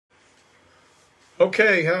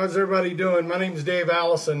Okay, how's everybody doing? My name is Dave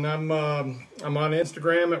Allison. I'm on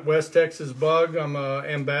Instagram at West Texas Bug. I'm an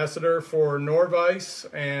ambassador for Norvise,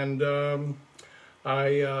 and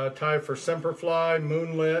I tie for Semperfli,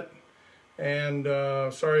 Moonlit, and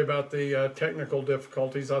sorry about the technical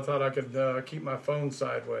difficulties. I thought I could keep my phone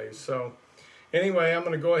sideways. So anyway, I'm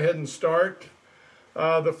going to go ahead and start.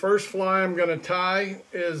 The first fly I'm going to tie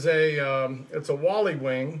is it's a Wally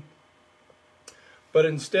Wing. But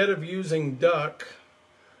instead of using duck,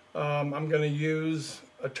 I'm going to use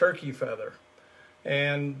a turkey feather.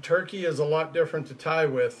 And turkey is a lot different to tie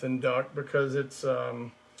with than duck because it's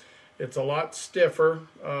a lot stiffer.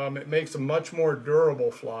 It makes a much more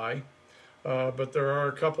durable fly. But there are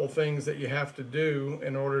a couple things that you have to do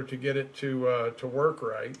in order to get it to work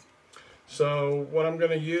right. So what I'm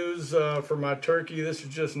going to use for my turkey, this is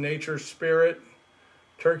just Nature's Spirit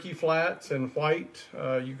turkey flats in white.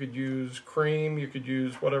 You could use cream, you could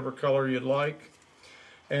use whatever color you'd like.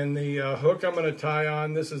 And the hook I'm going to tie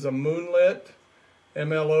on, this is a Moonlit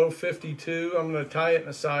MLO52. I'm going to tie it in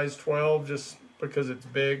a size 12 just because it's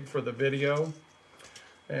big for the video.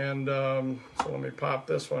 And so let me pop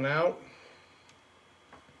this one out.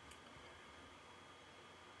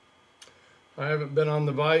 I haven't been on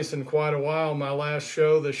the vise in quite a while. My last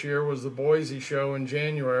show this year was the Boise show in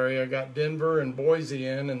January. I got Denver and Boise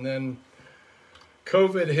in, and then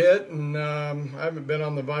COVID hit, and I haven't been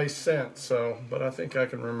on the vise since. But I think I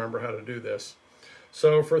can remember how to do this.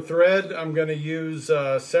 So for thread, I'm going to use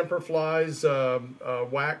Semperfli's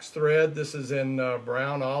wax thread. This is in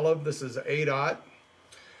brown olive. This is 8/0.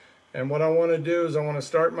 And what I want to do is I want to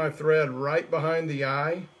start my thread right behind the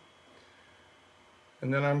eye.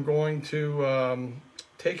 And then I'm going to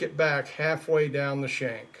take it back halfway down the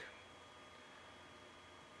shank.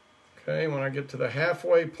 Okay, when I get to the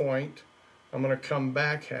halfway point, I'm going to come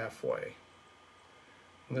back halfway.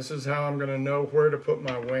 And this is how I'm going to know where to put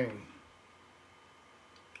my wing.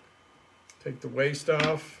 Take the waist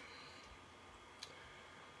off.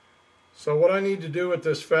 So what I need to do with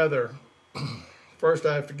this feather, first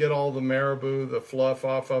I have to get all the marabou, the fluff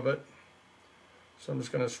off of it. So I'm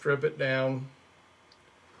just going to strip it down.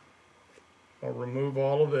 I'll remove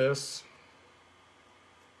all of this.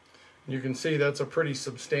 You can see that's a pretty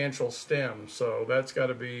substantial stem, so that's got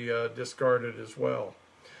to be discarded as well.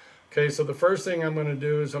 Okay, so the first thing I'm going to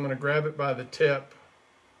do is I'm going to grab it by the tip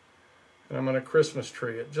and I'm going to Christmas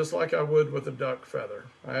tree it, just like I would with a duck feather.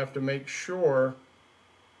 I have to make sure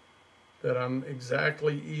that I'm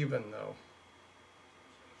exactly even though.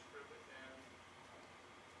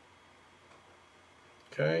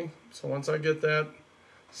 Okay, so once I get that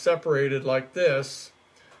separated like this,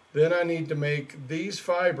 then I need to make these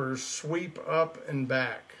fibers sweep up and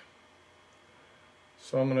back.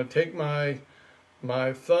 So I'm going to take my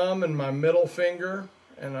thumb and my middle finger,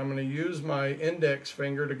 and I'm going to use my index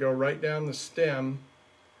finger to go right down the stem,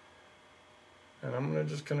 and I'm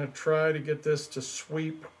just going to try to get this to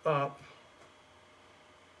sweep up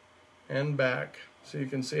and back. So you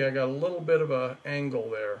can see I got a little bit of an angle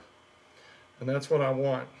there, and that's what I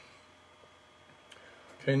want.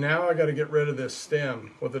 Okay, now I got to get rid of this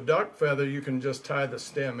stem. With a duck feather, you can just tie the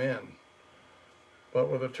stem in.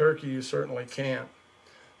 But with a turkey, you certainly can't.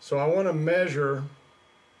 So I want to measure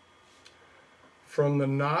from the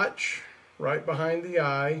notch right behind the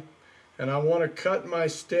eye, and I want to cut my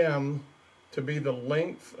stem to be the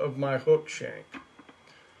length of my hook shank.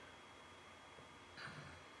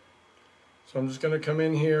 So I'm just going to come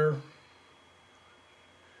in here,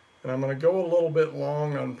 and I'm going to go a little bit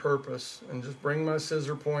long on purpose and just bring my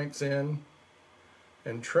scissor points in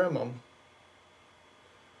and trim them.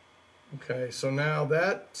 Okay, so now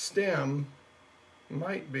that stem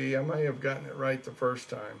might be, I may have gotten it right the first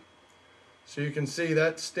time. So you can see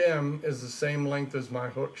that stem is the same length as my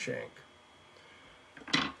hook shank.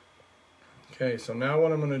 Okay, so now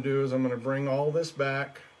what I'm going to do is I'm going to bring all this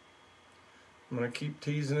back. I'm going to keep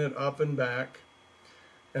teasing it up and back.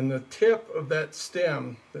 And the tip of that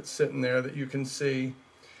stem that's sitting there that you can see,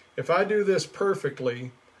 if I do this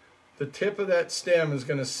perfectly, the tip of that stem is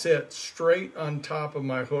going to sit straight on top of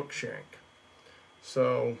my hook shank.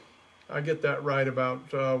 So I get that right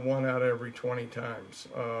about 1 out of every 20 times.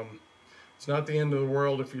 It's not the end of the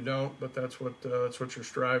world if you don't, but that's what you're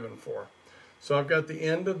striving for. So I've got the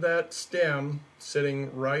end of that stem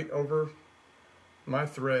sitting right over my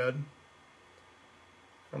thread.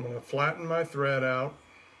 I'm going to flatten my thread out.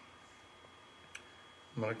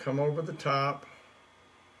 I'm going to come over the top.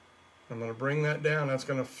 I'm going to bring that down. That's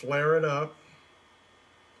going to flare it up.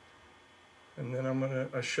 And then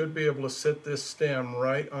I should be able to sit this stem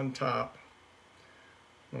right on top.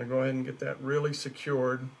 I'm going to go ahead and get that really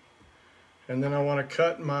secured. And then I want to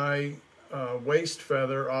cut my waist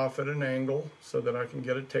feather off at an angle so that I can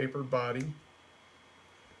get a tapered body.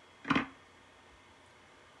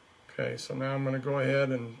 Okay, so now I'm going to go ahead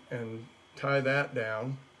and tie that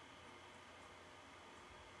down.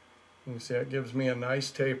 You can see that gives me a nice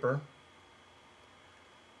taper.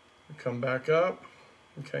 Come back up.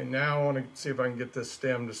 Okay, now I want to see if I can get this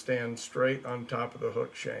stem to stand straight on top of the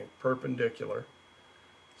hook shank, perpendicular.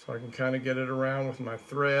 So I can kind of get it around with my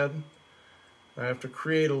thread. I have to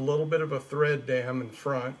create a little bit of a thread dam in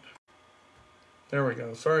front. There we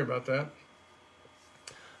go, sorry about that.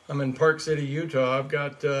 I'm in Park City, Utah. I've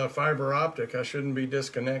got fiber optic. I shouldn't be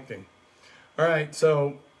disconnecting. All right,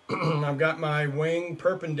 so I've got my wing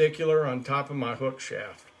perpendicular on top of my hook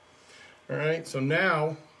shaft. All right, so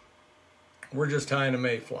now we're just tying a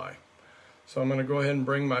mayfly. So I'm going to go ahead and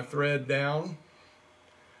bring my thread down.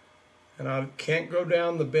 And I can't go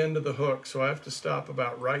down the bend of the hook, so I have to stop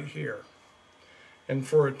about right here. And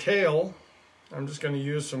for a tail, I'm just going to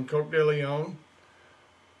use some Coq de Leon.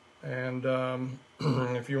 And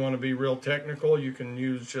if you want to be real technical, you can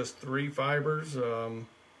use just 3 fibers.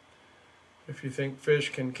 If you think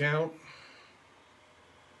fish can count.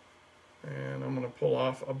 And I'm going to pull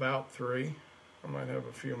off about 3. I might have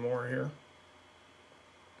a few more here.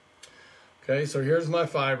 Okay, so here's my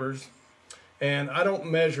fibers. And I don't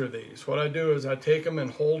measure these. What I do is I take them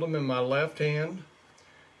and hold them in my left hand.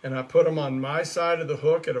 And I put them on my side of the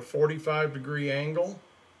hook at a 45-degree angle.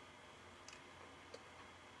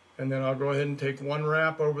 And then I'll go ahead and take one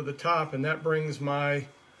wrap over the top, and that brings my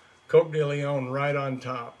Coq de Leon right on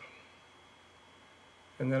top.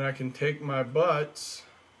 And then I can take my butts.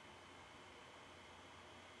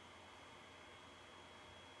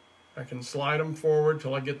 I can slide them forward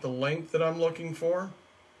till I get the length that I'm looking for.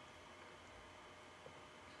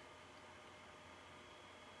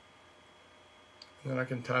 And then I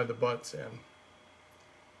can tie the butts in.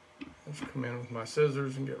 I'll just come in with my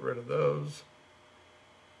scissors and get rid of those.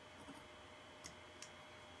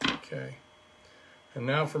 Okay. And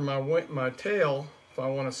now for my tail, if I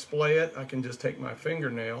want to splay it, I can just take my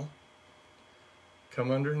fingernail,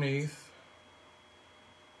 come underneath,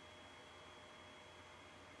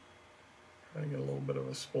 try to get a little bit of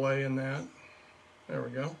a splay in that. There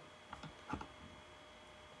we go. So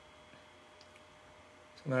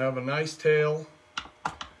now I have a nice tail.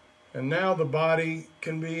 And now the body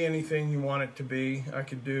can be anything you want it to be. I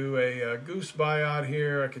could do a goose biot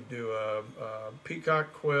here. I could do a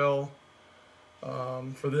peacock quill.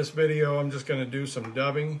 For this video, I'm just going to do some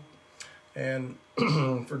dubbing. And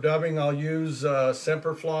for dubbing, I'll use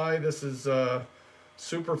Semperfli. This is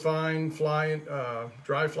super fine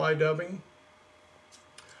dry fly dubbing.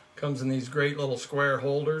 Comes in these great little square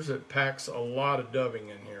holders. It packs a lot of dubbing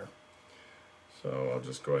in here. So I'll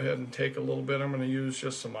just go ahead and take a little bit. I'm going to use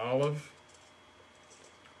just some olive.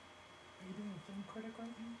 Are you doing a film Critic right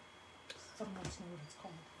now? Someone wants to know what it's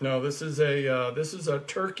called. No, this is a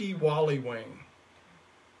turkey Wally Wing.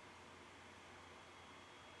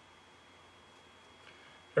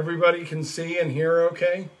 Everybody can see and hear okay?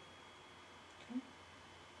 Okay.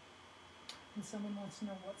 And someone wants to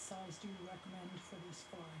know what size do you recommend for this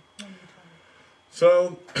fly when you tie it?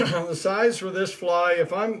 So the size for this fly,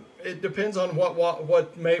 it depends on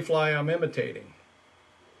what mayfly I'm imitating.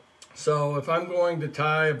 So if I'm going to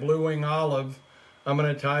tie a blue wing olive, I'm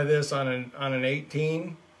going to tie this on an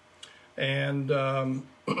 18. And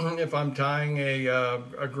if I'm tying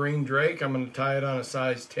a green drake, I'm going to tie it on a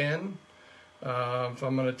size 10. If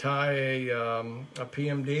I'm going to tie a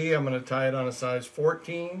PMD, I'm going to tie it on a size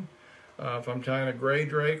 14. If I'm tying a gray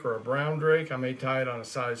drake or a brown drake, I may tie it on a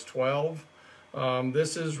size 12.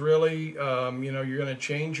 This is really, you know, you're going to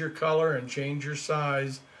change your color and change your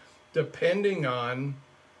size depending on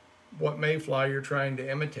what mayfly you're trying to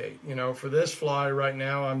imitate. You know, for this fly right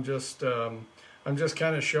now, I'm just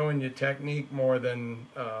kind of showing you technique more than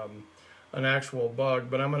an actual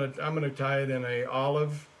bug. But I'm gonna tie it in a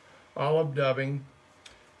olive dubbing,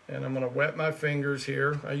 and I'm gonna wet my fingers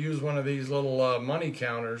here. I use one of these little money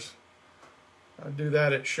counters. I do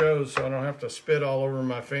that at shows so I don't have to spit all over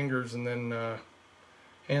my fingers and then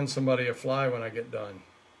hand somebody a fly when I get done.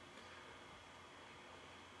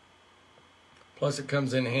 Plus it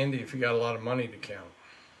comes in handy if you got a lot of money to count.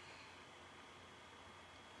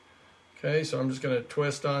 Okay, so I'm just going to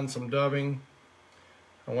twist on some dubbing.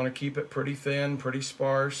 I want to keep it pretty thin, pretty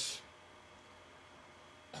sparse.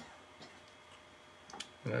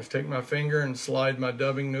 And I just take my finger and slide my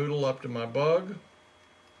dubbing noodle up to my bug.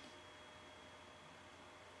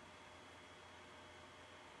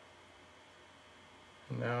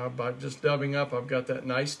 Now by just dubbing up, I've got that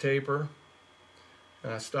nice taper.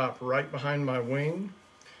 And I stop right behind my wing.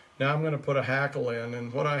 Now I'm going to put a hackle in,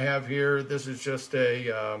 and what I have here, this is just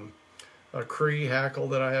a Cree hackle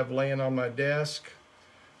that I have laying on my desk.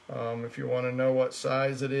 If you want to know what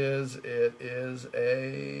size it is it's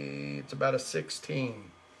about a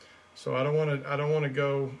 16. So I don't want to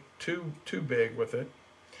go too big with it.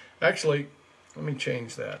 Actually, let me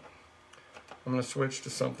change that. I'm going to switch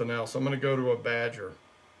to something else. I'm going to go to a badger.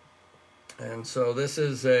 And so this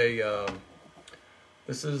is a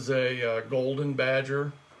golden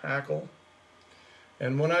badger hackle.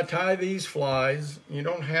 And when I tie these flies, you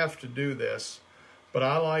don't have to do this, but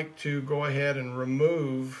I like to go ahead and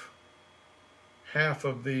remove half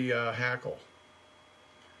of the hackle.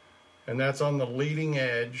 And that's on the leading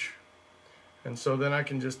edge. And so then I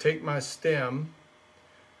can just take my stem.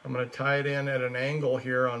 I'm going to tie it in at an angle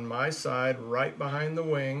here on my side, right behind the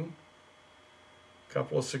wing. A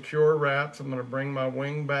couple of secure wraps. I'm going to bring my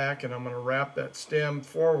wing back, and I'm going to wrap that stem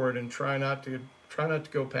forward and try not to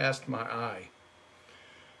go past my eye.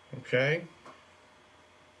 Okay.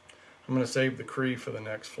 I'm going to save the Cree for the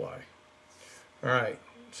next fly. All right.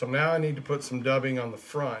 So now I need to put some dubbing on the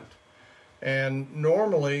front. And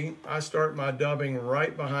normally I start my dubbing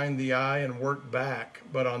right behind the eye and work back,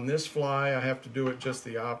 but on this fly I have to do it just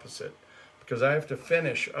the opposite because I have to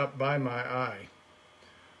finish up by my eye.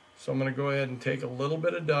 So I'm going to go ahead and take a little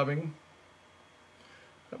bit of dubbing.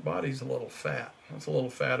 That body's a little fat. That's a little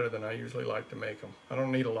fatter than I usually like to make them. I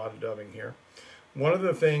don't need a lot of dubbing here. One of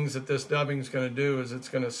the things that this dubbing is going to do is it's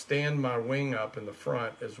going to stand my wing up in the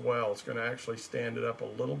front as well. It's going to actually stand it up a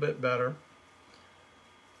little bit better.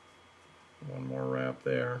 One more wrap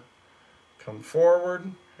there. Come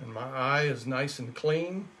forward, and my eye is nice and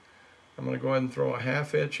clean. I'm going to go ahead and throw a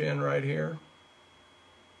half hitch in right here.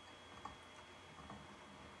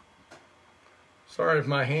 Sorry if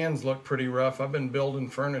my hands look pretty rough. I've been building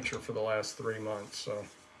furniture for the last 3 months. So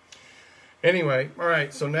anyway, all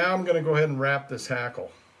right, so now I'm going to go ahead and wrap this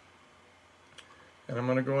hackle. And I'm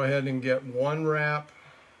going to go ahead and get one wrap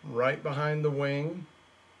right behind the wing.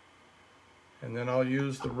 And then I'll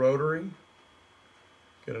use the rotary.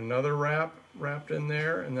 Get another wrap wrapped in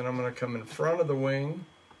there, and then I'm going to come in front of the wing.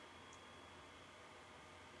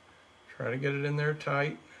 Try to get it in there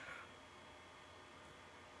tight.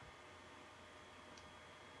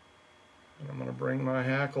 And I'm going to bring my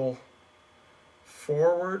hackle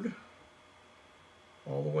forward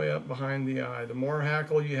all the way up behind the eye. The more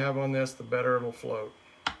hackle you have on this, the better it'll float.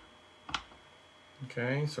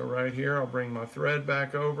 Okay, so right here I'll bring my thread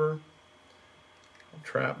back over. I'll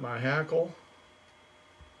trap my hackle.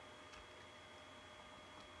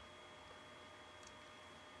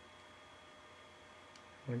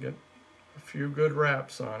 I'm going to get a few good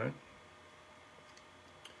wraps on it.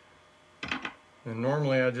 And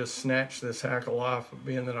normally I just snatch this hackle off, but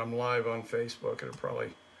being that I'm live on Facebook, it'll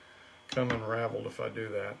probably come unraveled if I do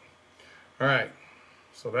that. All right,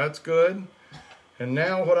 so that's good. And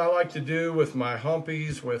now what I like to do with my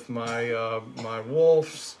humpies, with my, my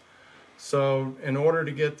wolves, so in order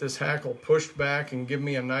to get this hackle pushed back and give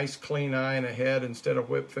me a nice clean eye and a head, instead of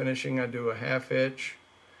whip finishing, I do a half hitch.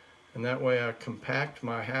 And that way I compact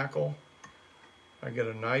my hackle. I get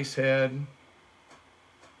a nice head.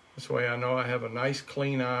 This way I know I have a nice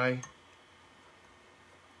clean eye.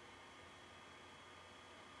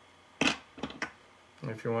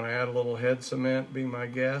 And if you want to add a little head cement, be my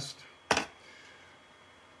guest.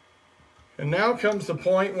 And now comes the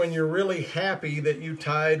point when you're really happy that you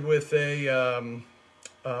tied with a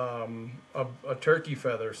turkey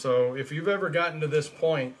feather. So if you've ever gotten to this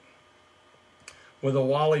point with a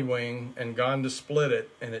Wally wing and gone to split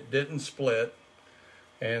it and it didn't split,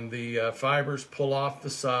 and the fibers pull off the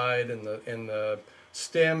side and the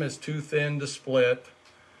stem is too thin to split,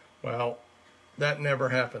 well, that never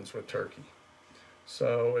happens with turkey.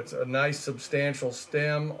 So it's a nice substantial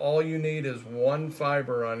stem. All you need is one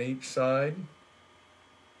fiber on each side.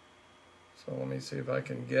 So let me see if I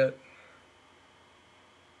can get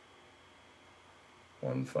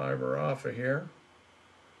one fiber off of here.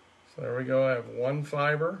 So there we go, I have one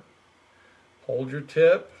fiber. Hold your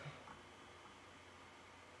tip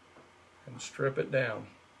and strip it down.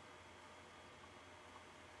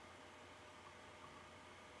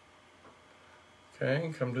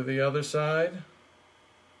 Okay, come to the other side.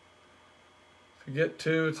 If you get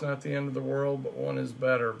two, it's not the end of the world, but one is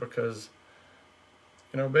better because,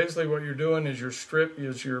 you know, basically what you're doing is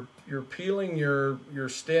you're peeling your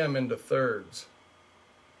stem into thirds.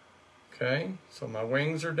 Okay, so my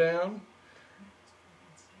wings are down.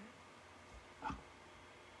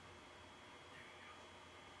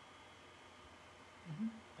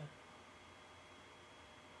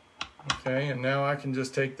 Okay, and now I can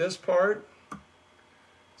just take this part,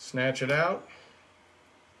 snatch it out,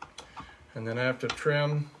 And then I have to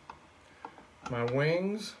trim my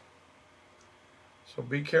wings. So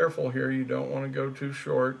be careful here, you don't want to go too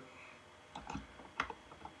short.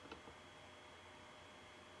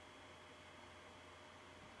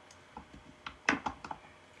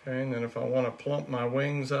 Okay, and then if I want to plump my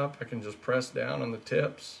wings up, I can just press down on the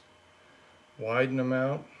tips, widen them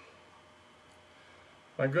out.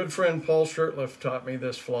 My good friend Paul Shirtliff taught me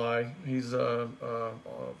this fly. He's a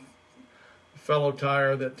fellow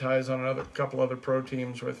tyer that ties on a couple other pro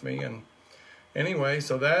teams with me. And anyway,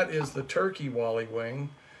 so that is the turkey Wally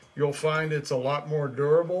Wing. You'll find it's a lot more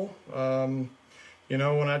durable. You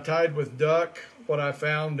know, when I tied with duck, what I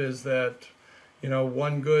found is that, you know,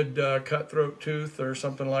 one good cutthroat tooth or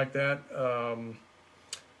something like that,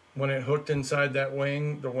 when it hooked inside that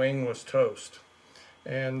wing, the wing was toast.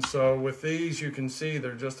 And so with these, you can see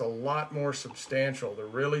they're just a lot more substantial. They're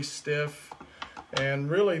really stiff. And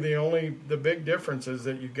really the big difference is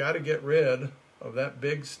that you got to get rid of that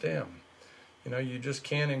big stem. You know, you just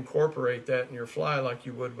can't incorporate that in your fly like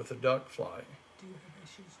you would with a duck fly. Do you have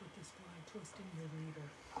issues with this fly twisting your leader?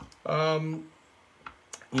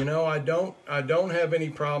 You know, I don't have any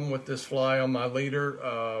problem with this fly on my leader.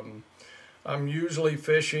 I'm usually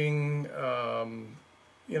fishing,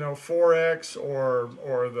 you know, 4X or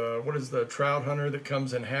the, what is the Trout Hunter that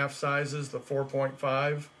comes in half sizes, the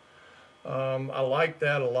 4.5. I like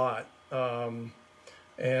that a lot. You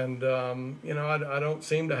know, I don't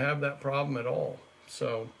seem to have that problem at all.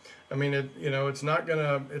 So, I mean, you know, it's not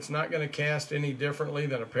gonna cast any differently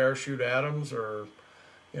than a Parachute Adams or,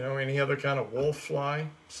 you know, any other kind of wolf fly.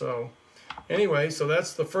 So, anyway, so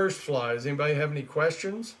that's the first fly. Does anybody have any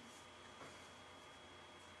questions?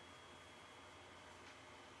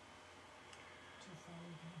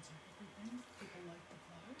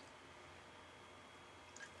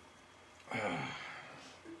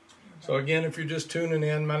 So again, if you're just tuning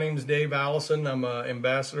in, my name is Dave Allison. I'm an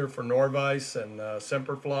ambassador for Norvise and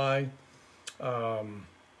Semperfli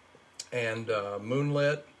and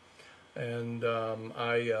Moonlit. And I'm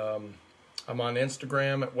on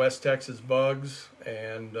Instagram at West Texas Bugs.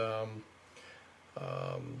 And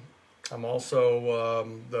I'm also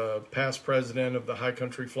the past president of the High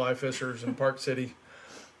Country Fly Fishers in Park City,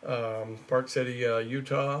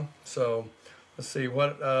 Utah. So let's see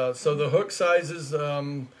what. So the hook sizes.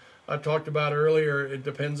 I talked about earlier, it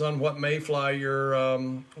depends on what mayfly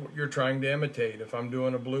you're trying to imitate. If I'm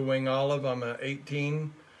doing a blue wing olive, I'm at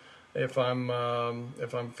 18. If I'm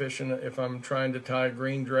trying to tie a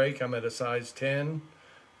green drake, I'm at a size 10,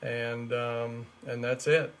 and that's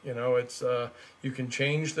it. You know, it's you can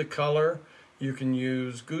change the color. You can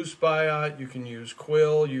use goose biot. You can use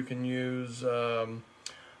quill. You can use you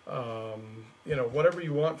know, whatever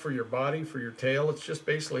you want for your body, for your tail. It's just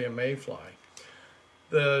basically a mayfly.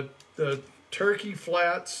 The turkey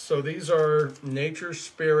flats, so these are Nature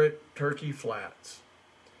Spirit turkey flats.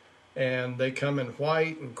 And they come in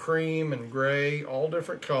white and cream and gray, all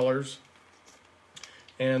different colors.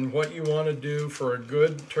 And what you want to do for a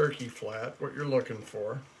good turkey flat, what you're looking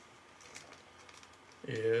for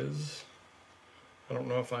is, I don't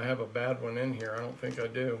know if I have a bad one in here, I don't think I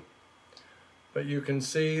do. But you can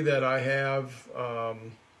see that I have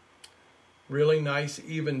really nice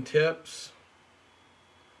even tips.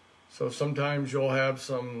 So sometimes you'll have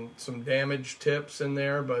some damaged tips in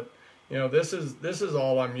there, but you know, this is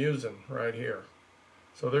all I'm using right here.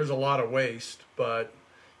 So there's a lot of waste, but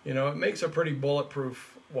you know, it makes a pretty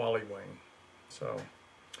bulletproof Wally Wing. So,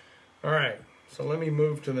 all right, so let me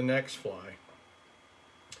move to the next fly.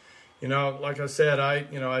 You know, like I said,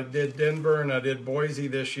 I did Denver and I did Boise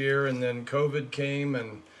this year, and then COVID came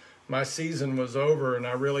and my season was over, and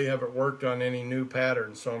I really haven't worked on any new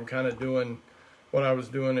patterns. So I'm kind of doing what I was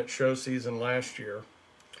doing at show season last year.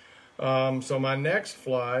 So my next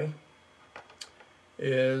fly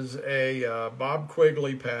is a Bob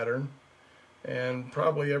Quigley pattern, and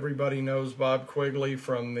probably everybody knows Bob Quigley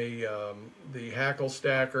from the Hackle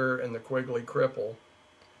Stacker and the Quigley Cripple.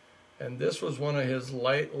 And this was one of his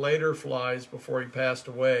later flies before he passed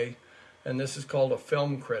away, and this is called a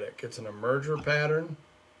Film Critic. It's an emerger pattern,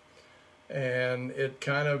 and it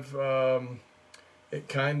kind of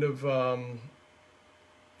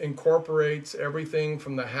incorporates everything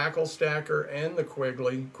from the Hackle Stacker and the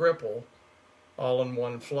Quigley Cripple all in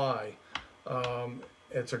one fly.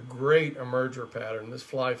 It's a great emerger pattern. This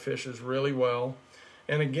fly fishes really well.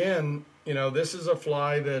 And again, you know, this is a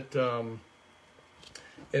fly that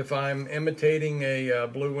if I'm imitating a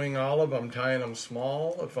blue wing olive, I'm tying them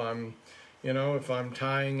small. If I'm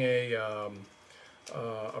tying a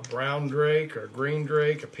brown drake or green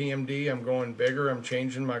drake, a PMD, I'm going bigger. I'm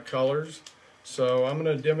changing my colors. So I'm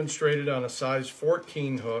going to demonstrate it on a size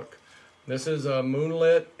 14 hook. This is a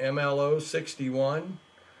Moonlit MLO61.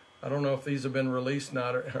 I don't know if these have been released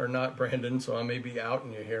or not, Brandon, so I may be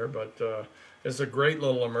outing you here, but it's a great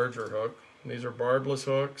little emerger hook. These are barbless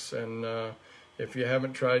hooks, and if you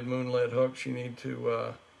haven't tried Moonlit hooks, you need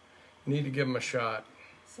to give them a shot.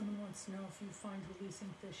 Someone wants to know if you find releasing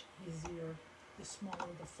fish easier the smaller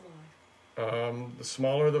the fly. The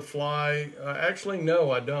smaller the fly, actually no,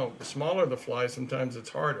 I don't. The smaller the fly, sometimes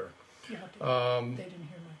it's harder. You have to, they didn't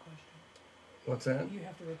hear my question. What's that? You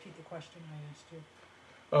have to repeat the question I asked you.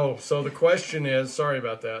 Oh, so the question is, sorry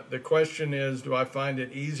about that. The question is, do I find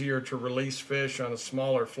it easier to release fish on a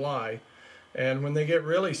smaller fly? And when they get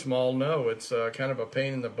really small, no, it's kind of a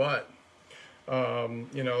pain in the butt.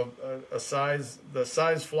 You know, the size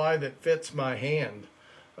fly that fits my hand,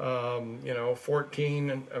 you know,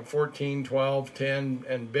 14, 12, 10,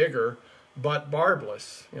 and bigger, but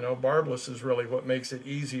barbless. You know, barbless is really what makes it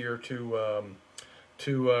easier to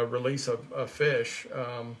release a fish.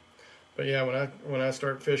 But yeah, when I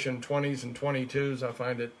start fishing 20s and 22s,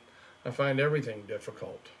 I find everything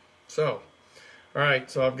difficult. So, all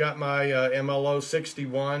right, so I've got my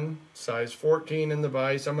MLO61, size 14 in the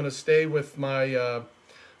vise. I'm going to stay with my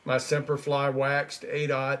my Semperfli waxed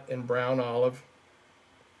 8/0 in brown olive.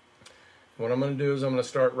 What I'm going to do is I'm going to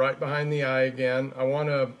start right behind the eye again. I want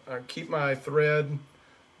to keep my thread. I'm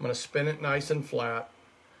going to spin it nice and flat.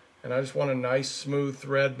 And I just want a nice smooth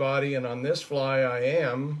thread body, and on this fly I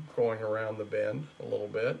am going around the bend a little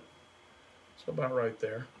bit. So about right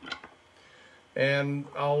there. And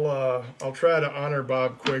I'll try to honor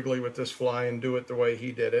Bob Quigley with this fly and do it the way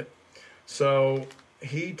he did it. So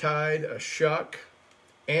he tied a shuck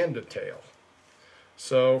and a tail.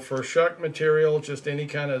 So for shuck material, just any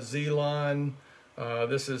kind of Zelon.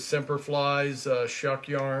 This is Semperfli's shuck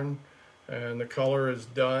yarn, and the color is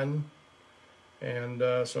done. And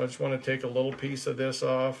so I just want to take a little piece of this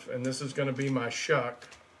off, and this is going to be my shuck.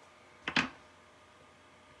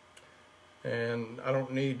 And I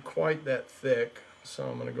don't need quite that thick, so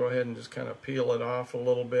I'm going to go ahead and just kind of peel it off a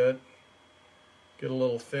little bit. Get a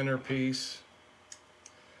little thinner piece.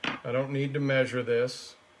 I don't need to measure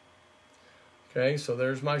this. Okay, so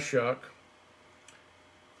there's my shuck.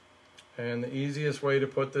 And the easiest way to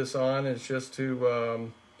put this on is just to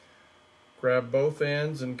grab both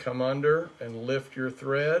ends and come under and lift your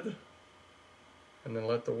thread, and then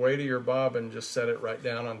let the weight of your bobbin just set it right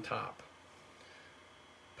down on top.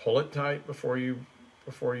 Pull it tight before you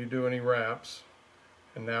do any wraps,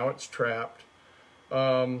 and now it's trapped.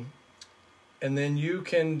 And then you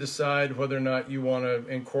can decide whether or not you want to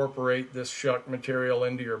incorporate this shuck material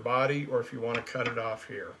into your body, or if you want to cut it off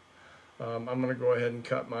here. I'm going to go ahead and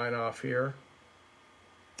cut mine off here.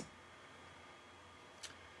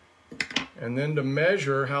 And then to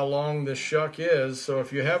measure how long this shuck is, so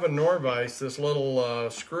if you have a Norvise, this little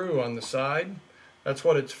screw on the side, that's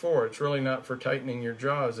what it's for. It's really not for tightening your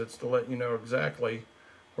jaws. It's to let you know exactly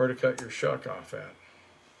where to cut your shuck off at.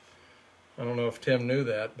 I don't know if Tim knew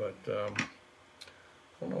that, but I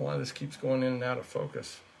don't know why this keeps going in and out of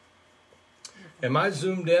focus. Am I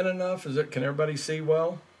zoomed in enough? Can everybody see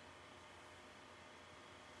well?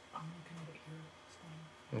 I'm looking at it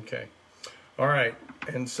here. Okay. All right.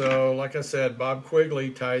 And so, like I said, Bob Quigley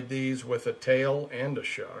tied these with a tail and a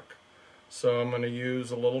shuck. So I'm going to use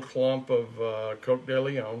a little clump of Coq de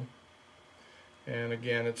Leon. And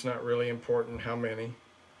again, it's not really important how many.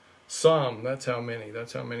 Some, that's how many.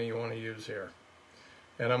 That's how many you want to use here.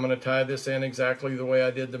 And I'm going to tie this in exactly the way I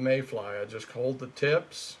did the Mayfly. I just hold the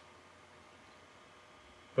tips,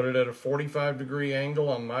 put it at a 45-degree angle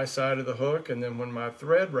on my side of the hook, and then when my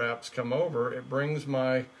thread wraps come over, it brings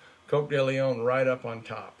my Coq de Leon right up on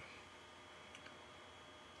top.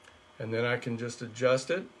 And then I can just adjust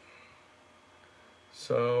it.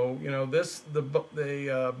 So, you know, the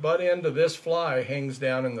butt end of this fly hangs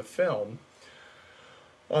down in the film.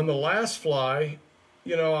 On the last fly,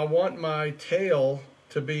 you know, I want my tail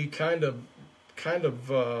to be kind of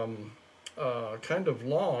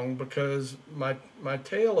long, because my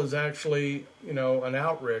tail is actually, you know, an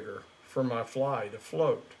outrigger for my fly to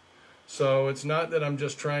float. So it's not that I'm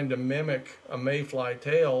just trying to mimic a Mayfly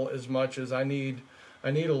tail as much as I need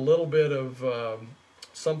a little bit of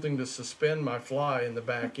something to suspend my fly in the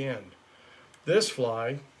back end. This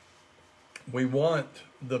fly, we want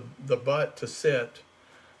the butt to sit.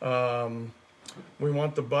 We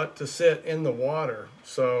want the butt to sit in the water,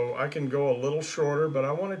 so I can go a little shorter, but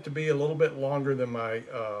I want it to be a little bit longer than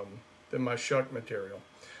my shuck material.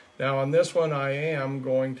 Now on this one, I am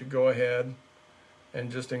going to go ahead and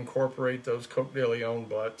just incorporate those Coq de Leon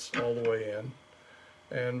butts all the way in,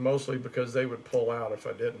 and mostly because they would pull out if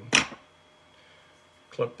I didn't.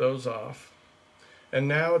 Clip those off. And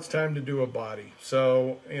now it's time to do a body.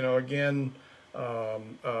 So, you know, again,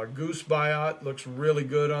 goose biot looks really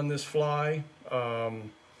good on this fly.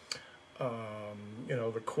 You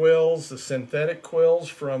know, the quills, the synthetic quills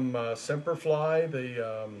from Semperfli,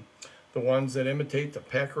 the ones that imitate the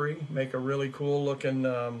peccary, make a really cool looking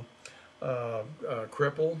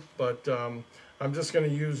cripple. But I'm just going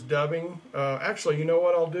to use dubbing. Actually, you know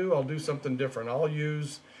what I'll do? I'll do something different. I'll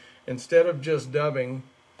use, instead of just dubbing,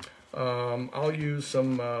 I'll use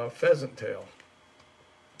some pheasant tail.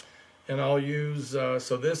 And I'll use,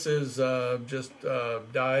 so this is just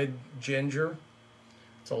dyed ginger.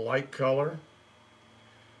 It's a light color.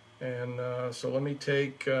 And so let me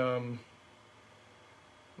take, I'm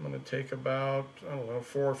going to take about, I don't know,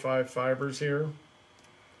 4 or 5 fibers here.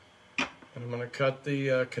 And I'm going to cut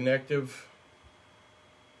the connective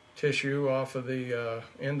tissue off of the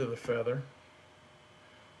end of the feather.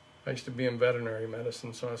 I used to be in veterinary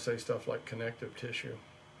medicine, so I say stuff like connective tissue.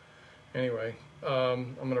 Anyway,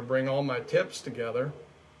 I'm going to bring all my tips together,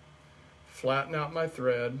 flatten out my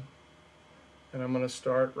thread, and I'm going to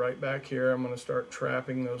start right back here. I'm going to start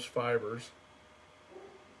trapping those fibers.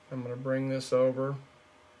 I'm going to bring this over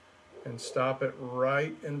and stop it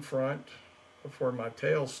right in front of where my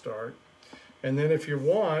tails start. And then if you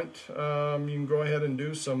want, you can go ahead and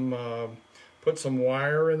do some, put some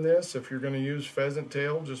wire in this if you're going to use pheasant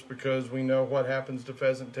tail, just because we know what happens to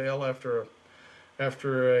pheasant tail after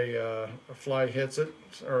a fly hits it,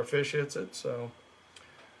 or a fish hits it. So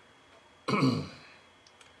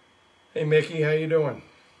hey Mickey, how you doing?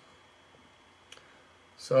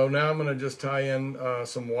 So now I'm going to just tie in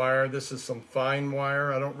some wire. This is some fine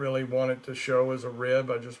wire. I don't really want it to show as a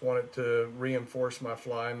rib. I just want it to reinforce my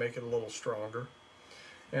fly, make it a little stronger.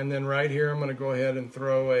 And then right here I'm going to go ahead and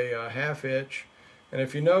throw a 1/2 inch. And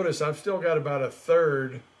if you notice, I've still got about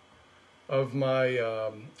 1/3 of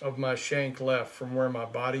my shank left from where my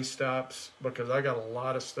body stops, because I got a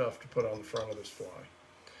lot of stuff to put on the front of this fly.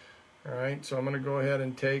 All right, so I'm going to go ahead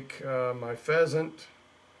and take my pheasant,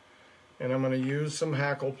 and I'm going to use some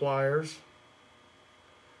hackle pliers.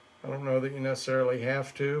 I don't know that you necessarily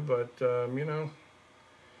have to, but you know,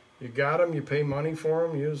 you got them, you pay money for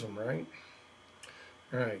them, use them, right?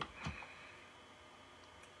 All right.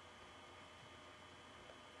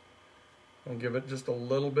 I'll give it just a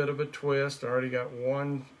little bit of a twist. I already got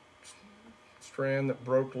one strand that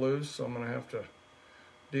broke loose, so I'm going to have to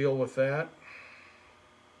deal with that.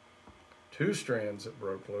 2 strands that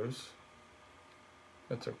broke loose.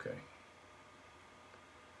 That's okay.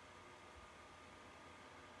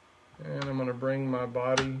 And I'm going to bring my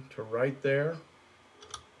body to right there.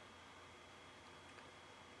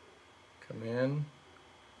 Come in.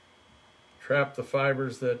 Trap the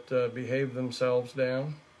fibers that behave themselves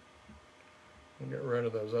down. And get rid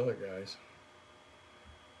of those other guys.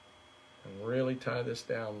 And really tie this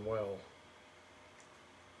down well.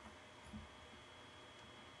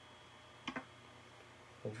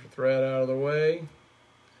 Hold your thread out of the way.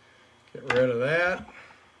 Get rid of that.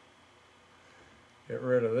 Get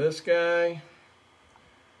rid of this guy.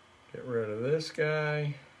 Get rid of this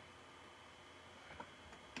guy.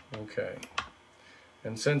 Okay.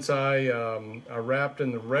 And since I wrapped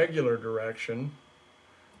in the regular direction,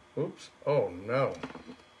 oops, oh no.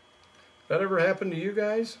 That ever happened to you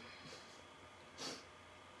guys?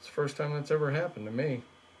 It's the first time that's ever happened to me.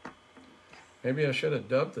 Maybe I should have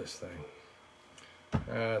dubbed this thing.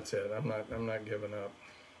 That's it. I'm not giving up.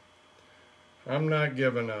 I'm not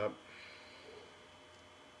giving up.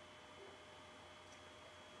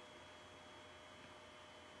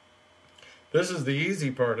 This is the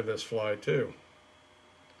easy part of this fly too.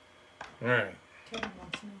 All right. Kevin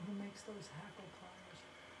wants to know who makes those hackle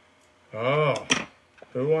pliers.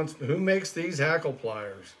 Oh, who makes these hackle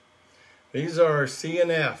pliers? These are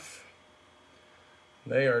C&F.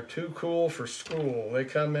 They are too cool for school. They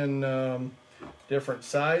come in different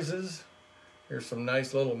sizes. Here's some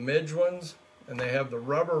nice little midge ones, and they have the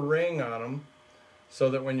rubber ring on them so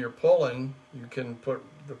that when you're pulling, you can put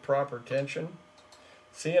the proper tension.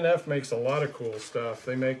 C&F makes a lot of cool stuff.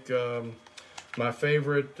 They make my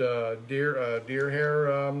favorite deer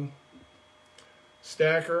hair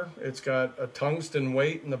stacker. It's got a tungsten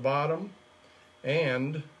weight in the bottom,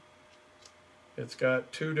 and it's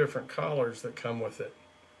got 2 different collars that come with it.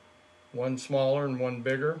 One smaller and one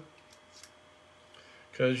bigger.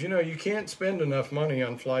 Because, you know, you can't spend enough money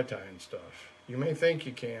on fly tying stuff. You may think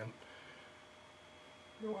you can.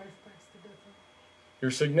 Your wife backs the difference.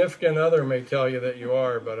 Your significant other may tell you that you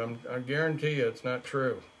are, but I guarantee you it's not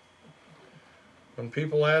true. When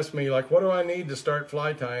people ask me, like, what do I need to start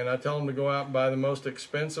fly tying? I tell them to go out and buy the most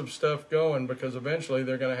expensive stuff going, because eventually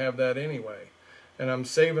they're going to have that anyway. and I'm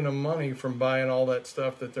saving them money from buying all that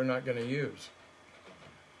stuff that they're not going to use.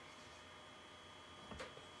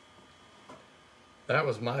 That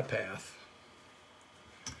was my path.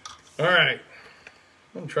 All right,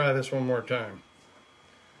 I'm going to try this one more time.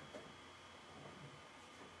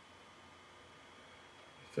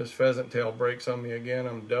 If this pheasant tail breaks on me again,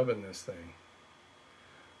 I'm dubbing this thing.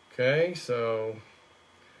 Okay, so,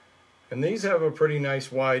 and these have a pretty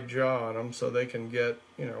nice wide jaw on them, so they can get,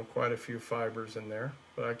 you know, quite a few fibers in there,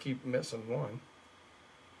 but I keep missing one.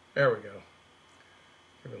 There we go.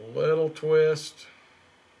 Give it a little twist,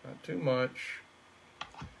 not too much,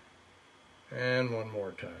 and one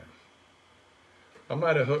more time. I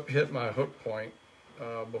might have hit my hook point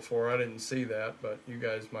before. I didn't see that, but you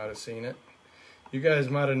guys might have seen it. You guys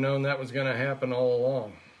might have known that was going to happen all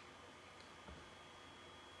along.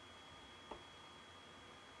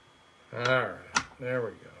 All right, there we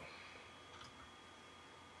go.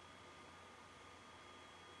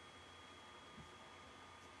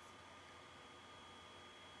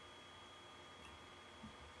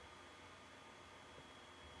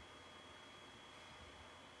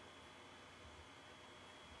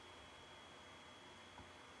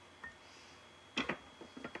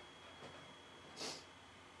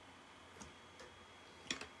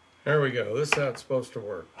 There we go. This is how it's supposed to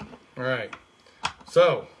work. All right.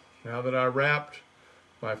 So now that I wrapped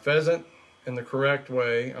my pheasant in the correct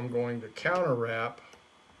way, I'm going to counter wrap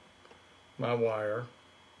my wire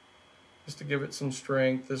just to give it some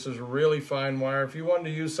strength. This is really fine wire. If you wanted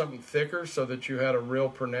to use something thicker so that you had a real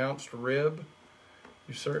pronounced rib,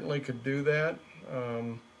 you certainly could do that.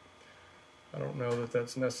 I don't know that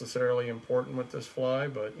that's necessarily important with this fly,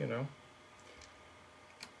 but you know.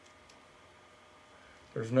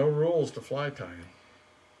 There's no rules to fly tying,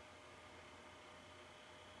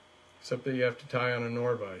 except that you have to tie on a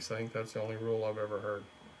Nor-vise. I think that's the only rule I've ever heard.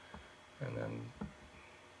 And then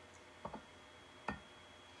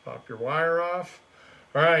pop your wire off.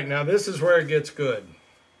 All right, now this is where it gets good.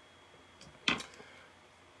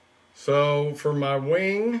 So for my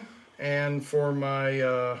wing and for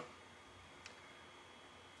my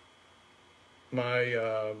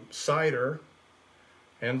cider,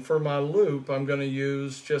 and for my loop, I'm going to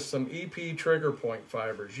use just some EP trigger point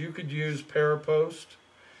fibers. You could use Parapost.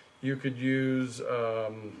 You could use,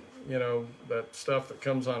 you know, that stuff that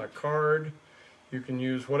comes on a card. You can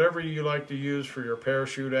use whatever you like to use for your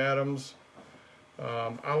parachute atoms.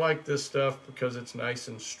 I like this stuff because it's nice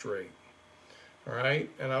and straight. All right,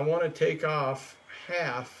 and I want to take off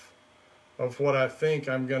half of what I think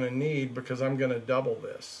I'm going to need because I'm going to double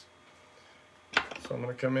this. So I'm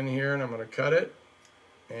going to come in here and I'm going to cut it.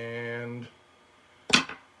 And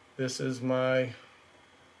this is going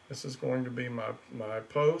to be my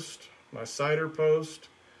post, my cider post,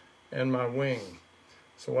 and my wing.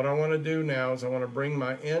 So what I want to do now is I want to bring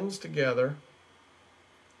my ends together.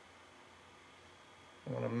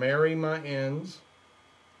 I want to marry my ends,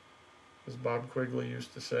 as Bob Quigley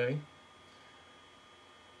used to say.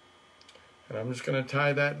 And I'm just going to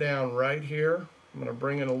tie that down right here. I'm going to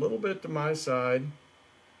bring it a little bit to my side.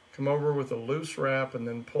 Come over with a loose wrap and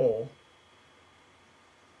then pull.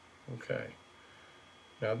 Okay.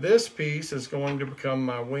 Now this piece is going to become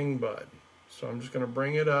my wing bud. So I'm just going to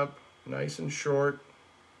bring it up nice and short.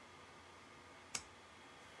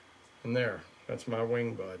 And there, that's my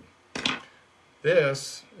wing bud.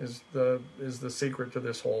 This is the secret to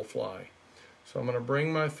this whole fly. So I'm going to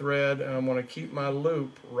bring my thread and I'm going to keep my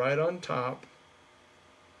loop right on top.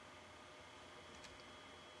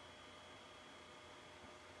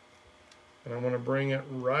 And I want to bring it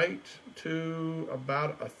right to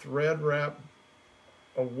about a thread wrap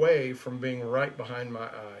away from being right behind my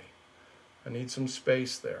eye. I need some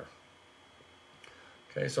space there.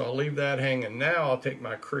 Okay, so I'll leave that hanging. Now I'll take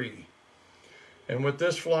my Cree. And with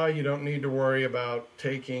this fly, you don't need to worry about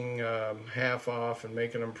taking half off and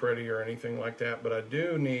making them pretty or anything like that, but I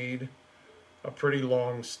do need a pretty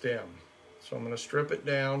long stem. So I'm going to strip it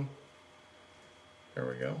down. There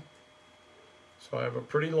we go. So I have a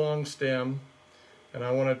pretty long stem, and I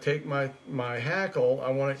want to take my hackle, I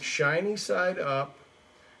want it shiny side up,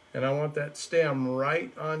 and I want that stem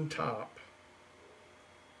right on top.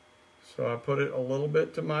 So I put it a little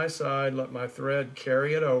bit to my side, let my thread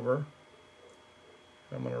carry it over.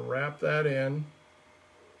 I'm going to wrap that in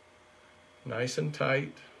nice and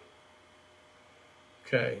tight.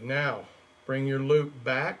 Okay, now bring your loop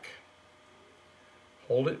back,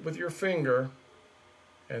 hold it with your finger,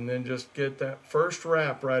 and then just get that first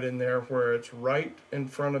wrap right in there where it's right in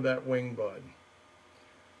front of that wing bud.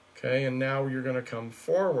 Okay, and now you're going to come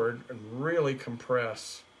forward and really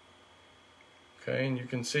compress. Okay, and you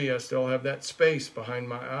can see I still have that space behind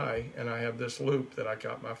my eye, and I have this loop that I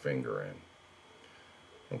got my finger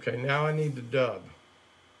in. Okay, now I need to dub.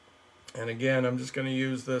 And again, I'm just going to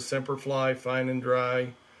use the Semperfli Fine and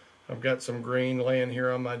Dry. I've got some green laying here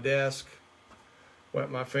on my desk. Wet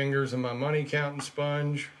my fingers in my money counting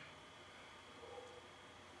sponge.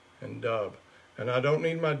 And dub. And I don't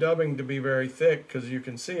need my dubbing to be very thick, because you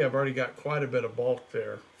can see I've already got quite a bit of bulk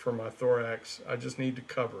there for my thorax. I just need to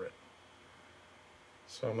cover it.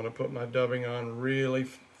 So I'm going to put my dubbing on really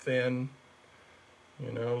thin.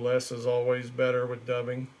 You know, less is always better with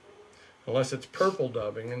dubbing. Unless it's purple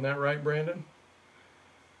dubbing. Isn't that right, Brandon?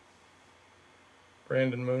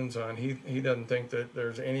 Brandon Moon's on. He doesn't think that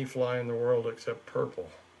there's any fly in the world except purple.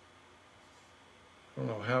 I don't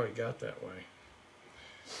know how he got that way.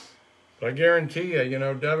 But I guarantee you, you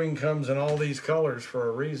know, dubbing comes in all these colors for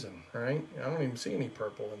a reason, right? I don't even see any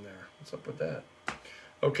purple in there. What's up with that?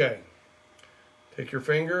 Okay. Take your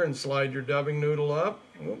finger and slide your dubbing noodle up.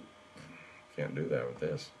 Oop, can't do that with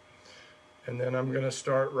this. And then I'm going to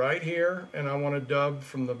start right here, and I want to dub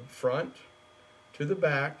from the front to the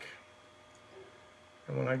back.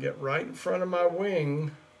 And when I get right in front of my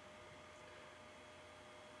wing,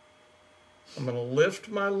 I'm going to lift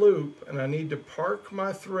my loop, and I need to park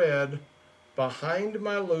my thread behind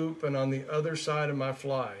my loop and on the other side of my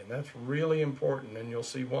fly. And that's really important, and you'll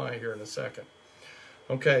see why here in a second.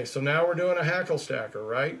 Okay, so now we're doing a hackle stacker,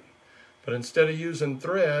 right? But instead of using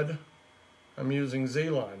thread, I'm using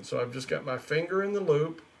Z-line. So I've just got my finger in the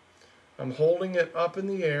loop. I'm holding it up in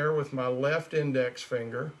the air with my left index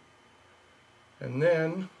finger. And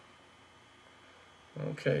then,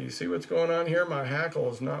 okay, you see what's going on here? My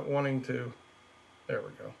hackle is not wanting to, there we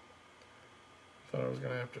go. Thought I was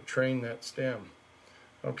going to have to train that stem.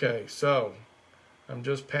 Okay, so I'm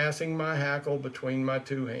just passing my hackle between my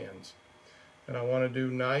two hands. And I want to do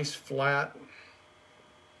nice, flat,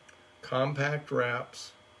 compact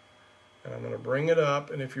wraps. And I'm going to bring it up.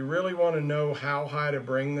 And if you really want to know how high to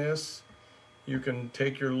bring this, you can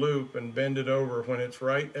take your loop and bend it over. When it's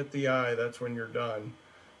right at the eye, that's when you're done.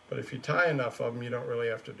 But if you tie enough of them, you don't really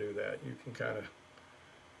have to do that. You can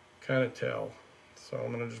kind of tell. So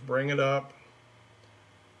I'm going to just bring it up.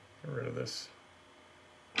 Get rid of this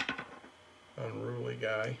unruly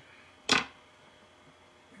guy.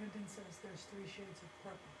 Brandon says there's 3 shades of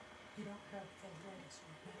purple. You don't have the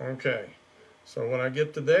lights. Okay, so when I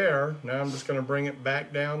get to there, now I'm just going to bring it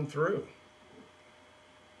back down through.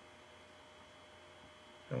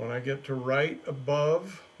 And when I get to right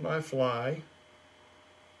above my fly,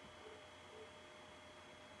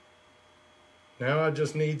 now I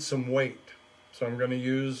just need some weight. So I'm going to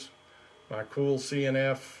use my cool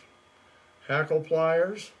C&F hackle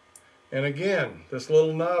pliers. And again, this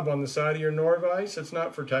little knob on the side of your Norvise, it's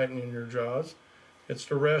not for tightening your jaws. It's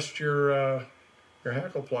to rest your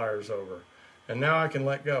hackle pliers over. And now I can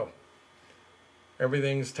let go.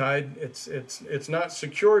 Everything's tied. It's not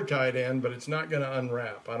secure tied in, but it's not going to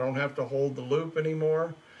unwrap. I don't have to hold the loop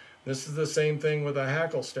anymore. This is the same thing with a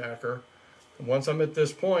hackle stacker. Once I'm at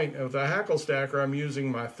this point, with a hackle stacker, I'm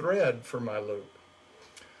using my thread for my loop.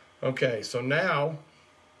 Okay, so now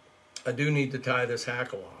I do need to tie this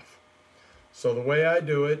hackle off. So the way I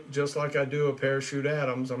do it, just like I do a parachute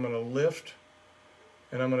Adams, I'm going to lift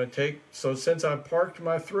and I'm going to take, so since I parked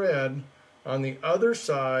my thread on the other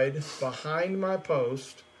side behind my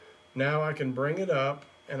post, now I can bring it up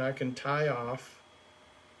and I can tie off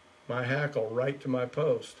my hackle right to my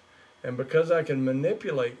post. And because I can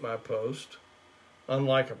manipulate my post,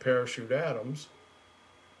 unlike a parachute Adams,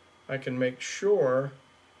 I can make sure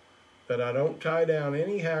that I don't tie down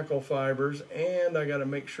any hackle fibers, and I got to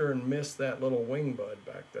make sure and miss that little wing bud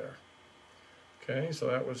back there. Okay, so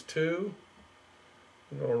that was 2.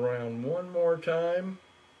 Go around one more time.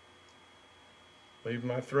 Leave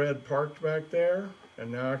my thread parked back there,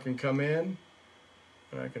 and now I can come in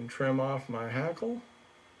and I can trim off my hackle,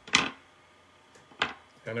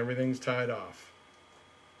 and everything's tied off.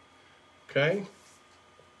 Okay?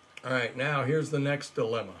 All right, now here's the next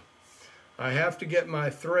dilemma. I have to get my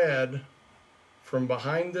thread from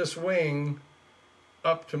behind this wing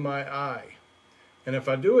up to my eye. And if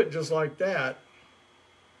I do it just like that,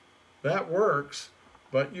 that works,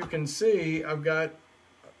 but you can see I've got,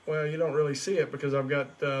 well, you don't really see it because I've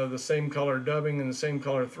got the same color dubbing and the same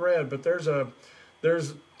color thread, but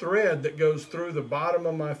there's thread that goes through the bottom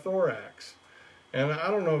of my thorax. And I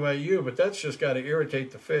don't know about you, but that's just got to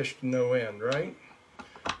irritate the fish to no end, right?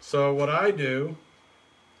 So what I do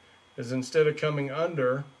is instead of coming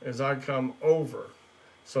under, is I come over.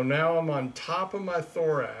 So now I'm on top of my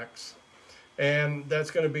thorax, and that's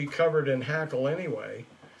going to be covered in hackle anyway.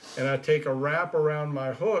 and I take a wrap around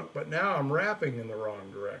my hook, but now I'm wrapping in the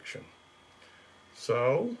wrong direction.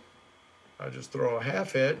 So I just throw a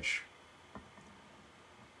half hitch,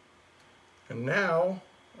 and now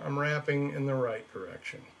I'm wrapping in the right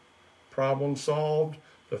direction. Problem solved.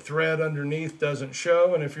 The thread underneath doesn't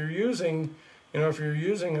show, and if you're using, if you're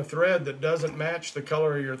using a thread that doesn't match the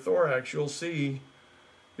color of your thorax, you'll see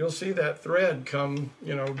that thread come,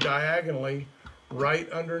 diagonally right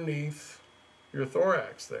underneath your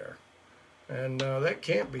thorax there, and that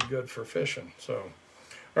can't be good for fishing. So,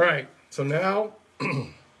 all right. So now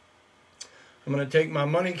I'm going to take my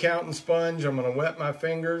money counting sponge. I'm going to wet my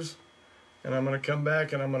fingers. And I'm going to come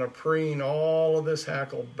back and I'm going to preen all of this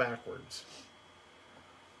hackle backwards.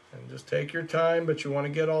 And just take your time, but you want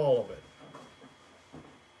to get all of it.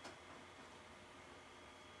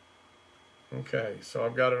 Okay, so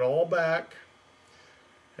I've got it all back.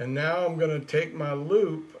 And now I'm going to take my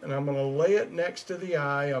loop and I'm going to lay it next to the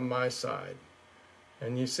eye on my side.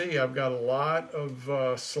 And you see I've got a lot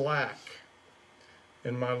of slack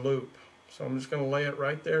in my loop. So I'm just going to lay it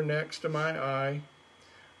right there next to my eye.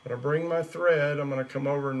 I'm going to bring my thread, I'm going to come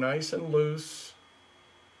over nice and loose,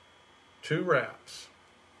 2 wraps.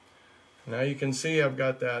 Now you can see I've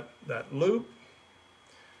got that loop,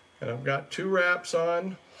 and I've got 2 wraps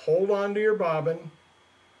on. Hold on to your bobbin,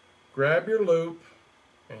 grab your loop,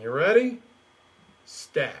 and you ready?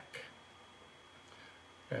 Stack.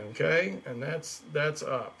 Okay, and that's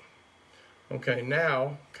up. Okay,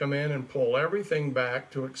 now come in and pull everything back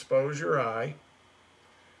to expose your eye.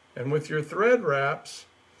 And with your thread wraps,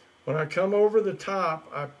 when I come over the top,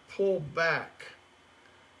 I pull back,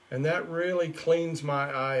 and that really cleans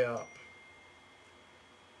my eye up.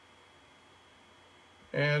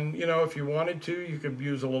 And, if you wanted to, you could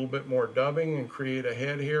use a little bit more dubbing and create a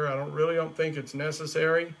head here. I really don't think it's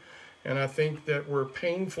necessary, and I think that we're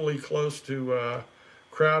painfully close to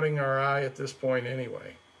crowding our eye at this point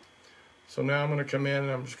anyway. So now I'm going to come in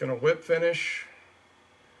and I'm just going to whip finish,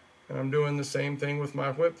 and I'm doing the same thing with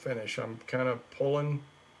my whip finish. I'm kind of pulling.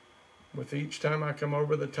 With each time I come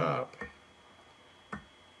over the top,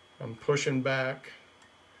 I'm pushing back,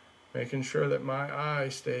 making sure that my eye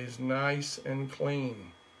stays nice and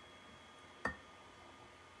clean.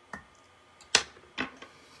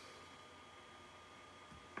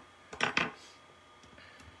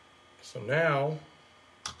 So now,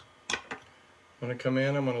 I'm going to come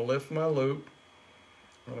in, I'm going to lift my loop,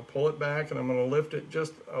 I'm going to pull it back, and I'm going to lift it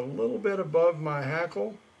just a little bit above my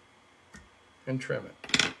hackle and trim it.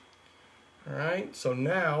 All right, so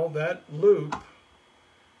now that loop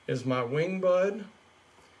is my wing bud.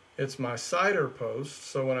 It's my cider post,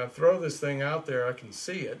 so when I throw this thing out there, I can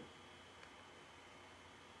see it.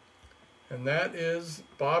 And that is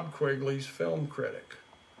Bob Quigley's Film Critic.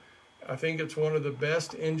 I think it's one of the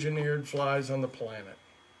best engineered flies on the planet.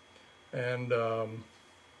 And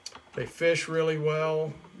they fish really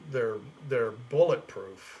well. They're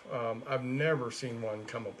bulletproof. I've never seen one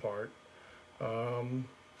come apart. Do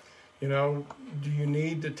you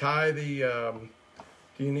need to tie the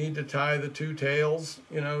 2 tails?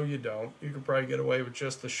 You don't. You could probably get away with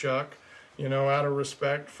just the shuck. Out of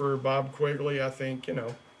respect for Bob Quigley, I think,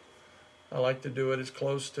 I like to do it as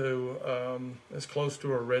close to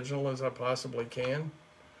original as I possibly can.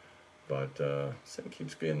 But it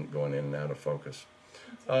keeps going in and out of focus.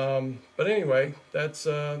 But anyway, that's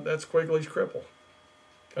Quigley's cripple.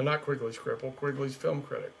 Not Quigley's cripple, Quigley's Film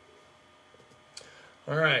Critic.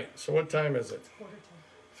 All right, so what time is it?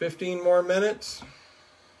 15 more minutes.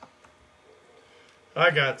 I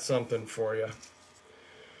got something for you.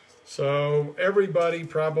 So everybody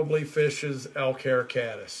probably fishes elk hair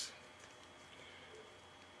caddis.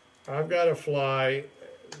 I've got a fly,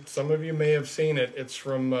 some of you may have seen it. It's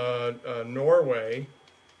from Norway.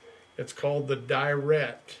 It's called the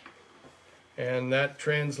Direct, and that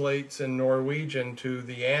translates in Norwegian to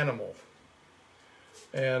the animal.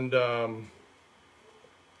 And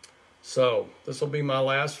so this will be my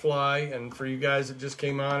last fly, and for you guys that just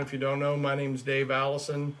came on, if you don't know, my name's Dave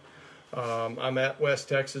Allison. I'm at West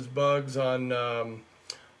Texas Bugs on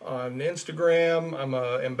Instagram. I'm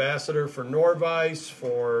an ambassador for Norvise,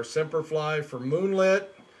 for Semperfli, for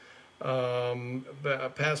Moonlit.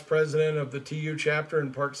 Past president of the TU chapter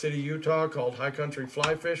in Park City, Utah, called High Country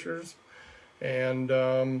Fly Fishers.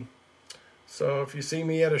 And so if you see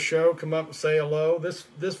me at a show, come up and say hello.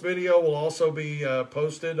 This video will also be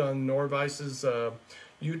posted on Norvise's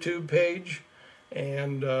YouTube page.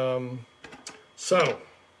 And so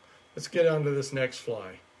let's get on to this next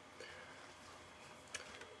fly.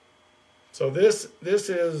 So this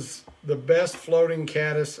is the best floating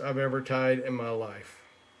caddis I've ever tied in my life.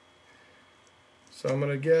 So I'm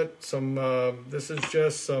going to get some, this is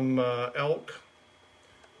just some elk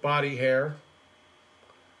body hair.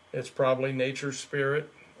 It's probably Nature's Spirit.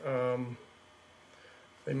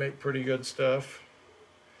 They make pretty good stuff.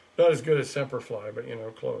 Not as good as Semperfli, but you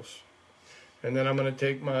know, close. And then I'm going to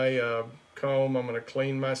take my comb, I'm going to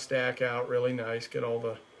clean my stack out really nice, get all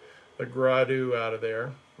the gradu out of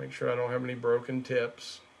there. Make sure I don't have any broken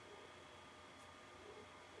tips.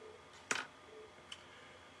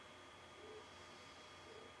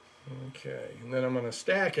 Okay, and then I'm going to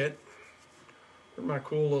stack it. Where'd my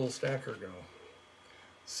cool little stacker go?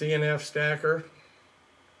 CNF stacker.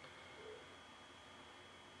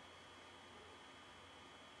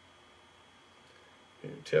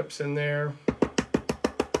 Your tips in there.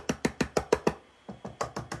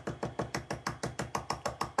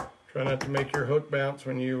 Try not to make your hook bounce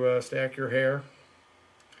when you stack your hair.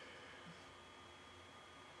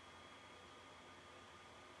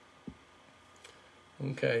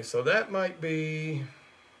 Okay, so that might be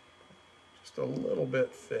just a little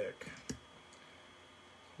bit thick.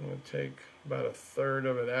 I'm going to take about 1/3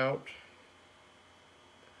 of it out.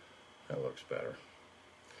 That looks better.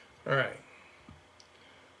 All right.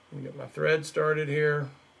 Let me get my thread started here.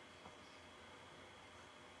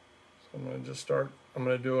 So I'm going to just start, I'm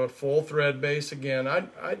going to do a full thread base again.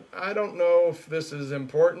 I don't know if this is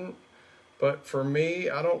important, but for me,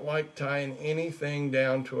 I don't like tying anything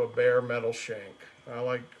down to a bare metal shank. I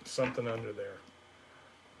like something under there.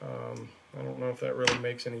 I don't know if that really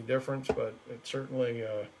makes any difference, but it certainly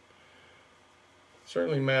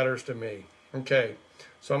matters to me. Okay,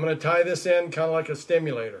 so I'm going to tie this in kind of like a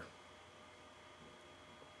stimulator.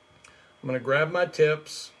 I'm going to grab my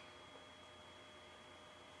tips.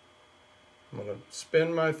 I'm going to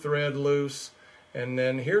spin my thread loose, and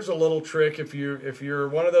then here's a little trick. If you're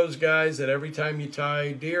one of those guys that every time you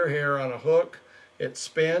tie deer hair on a hook, it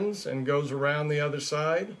spins and goes around the other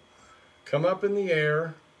side, come up in the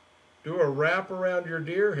air, do a wrap around your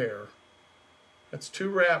deer hair. That's 2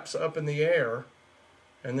 wraps up in the air,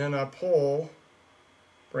 and then I pull,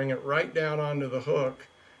 bring it right down onto the hook,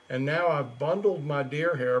 and now I've bundled my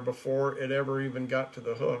deer hair before it ever even got to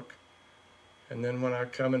the hook. And then when I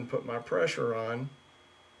come and put my pressure on,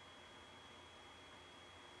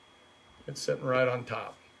 it's sitting right on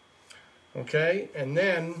top. Okay, and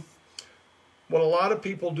then what a lot of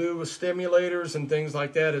people do with stimulators and things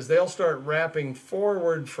like that is they'll start wrapping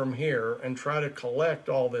forward from here and try to collect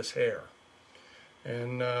all this hair.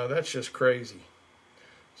 And that's just crazy.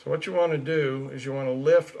 So what you want to do is you want to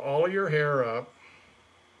lift all of your hair up,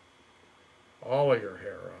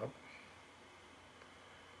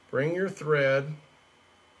 bring your thread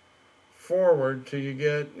forward till you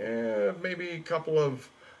get maybe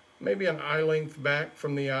an eye length back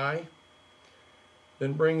from the eye.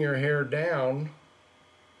 Then bring your hair down,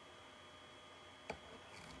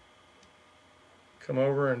 come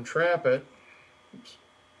over and trap it. Oops.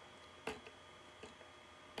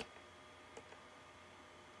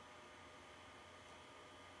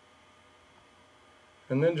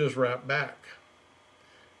 And then just wrap back.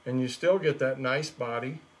 And you still get that nice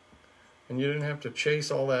body, and you didn't have to chase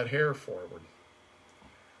all that hair forward.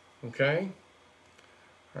 Okay?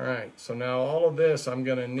 All right, so now all of this I'm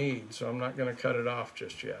going to need, so I'm not going to cut it off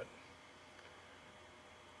just yet.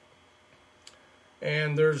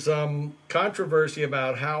 And there's controversy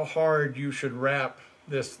about how hard you should wrap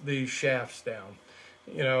these shafts down.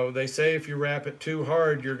 You know, they say if you wrap it too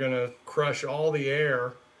hard, you're going to crush all the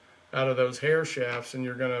air out of those hair shafts, and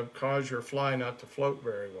you're going to cause your fly not to float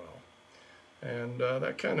very well. And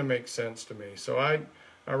that kind of makes sense to me. So I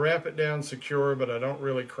wrap it down secure, but I don't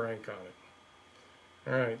really crank on it.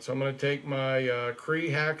 All right, so I'm going to take my Cree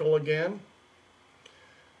hackle again,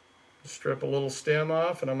 strip a little stem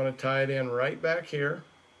off, and I'm going to tie it in right back here.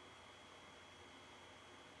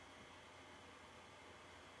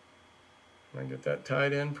 I get that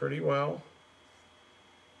tied in pretty well.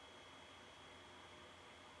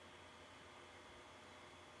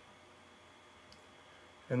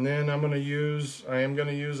 And then I am going to use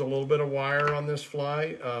a little bit of wire on this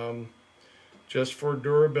fly, just for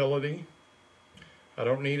durability. I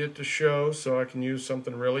don't need it to show, so I can use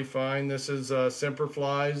something really fine. This is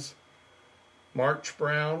Semperfli's March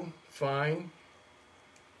Brown Fine.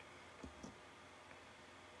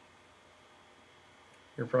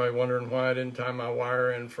 You're probably wondering why I didn't tie my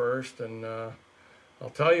wire in first, and I'll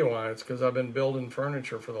tell you why. It's because I've been building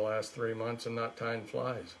furniture for the last 3 months and not tying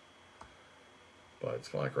flies. But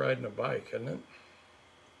it's like riding a bike, isn't it?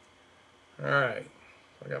 All right,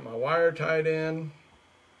 so I got my wire tied in.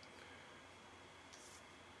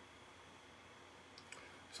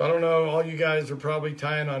 So So I don't know, all you guys are probably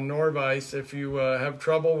tying on Norvise. If you have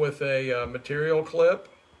trouble with a material clip,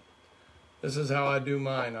 this is how I do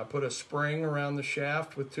mine. I put a spring around the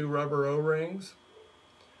shaft with 2 rubber O-rings,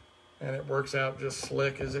 and it works out just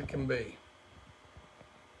slick as it can be.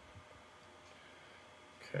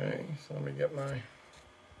 Okay, so let me get my,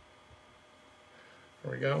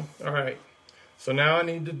 there we go. All right, so now I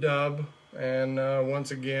need to dub, and once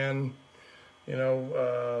again, you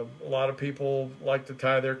know, a lot of people like to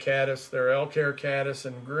tie their caddis, their elk hair caddis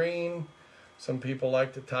in green. Some people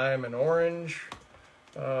like to tie them in orange.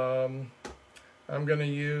 I'm going to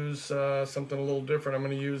use something a little different. I'm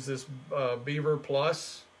going to use this Beaver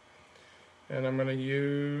Plus, and I'm going to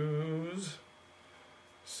use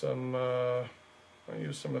some of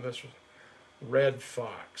this Red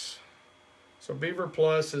Fox. So Beaver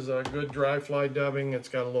Plus is a good dry fly dubbing. It's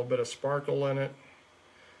got a little bit of sparkle in it.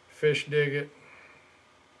 Fish dig it.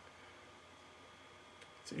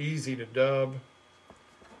 It's easy to dub.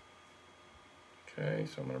 Okay,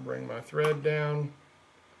 so I'm going to bring my thread down.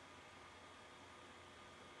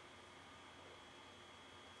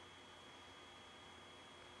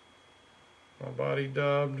 My body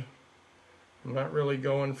dubbed. I'm not really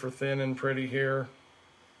going for thin and pretty here.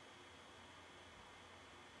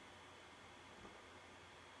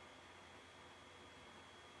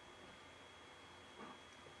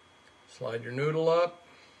 Slide your noodle up.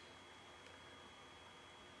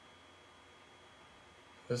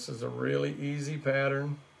 This is a really easy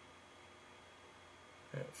pattern.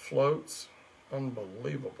 It floats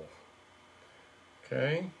unbelievable.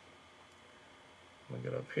 Okay, I'm gonna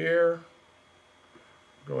get up here.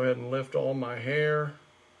 Go ahead and lift all my hair.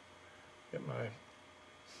 Get my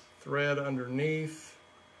thread underneath.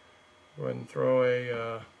 Go ahead and throw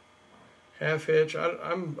a half hitch.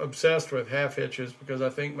 I'm obsessed with half hitches because I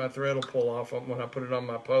think my thread will pull off when I put it on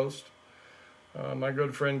my post. My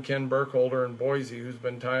good friend Ken Burkholder in Boise, who's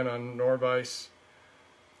been tying on Norvise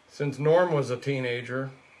since Norm was a teenager,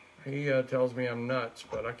 he tells me I'm nuts,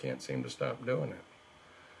 but I can't seem to stop doing it.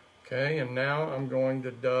 Okay, and now I'm going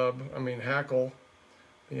to hackle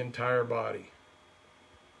the entire body.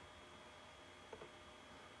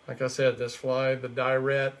 Like I said, this fly, the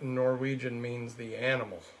Dyret in Norwegian means the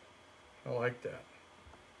animal. I like that.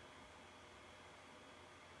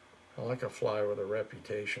 I like a fly with a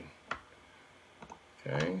reputation.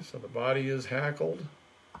 Okay, so the body is hackled.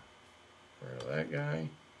 Where that guy.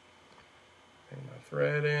 Bring my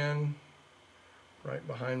thread in, right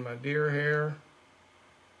behind my deer hair.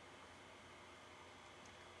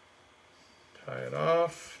 Tie it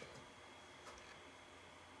off.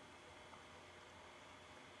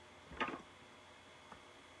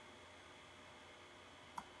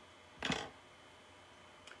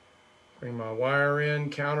 Bring my wire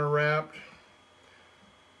in, counter wrapped.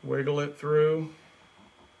 Wiggle it through.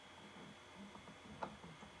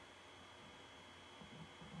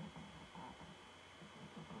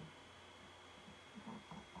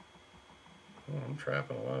 Oh, I'm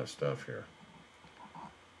trapping a lot of stuff here.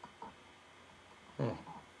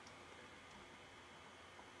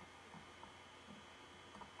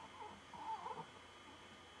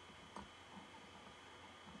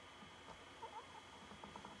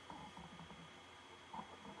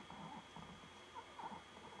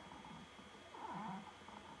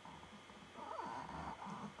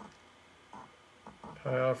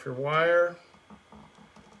 Tie off your wire.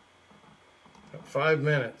 Got 5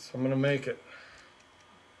 minutes. I'm going to make it.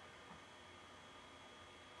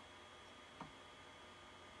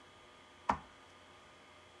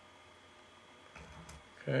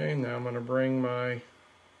 Okay, now I'm going to bring my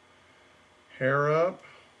hair up.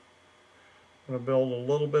 I'm going to build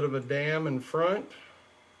a little bit of a dam in front.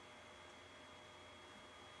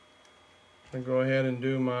 I'm going to go ahead and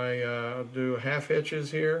do my do half hitches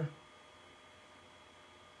here.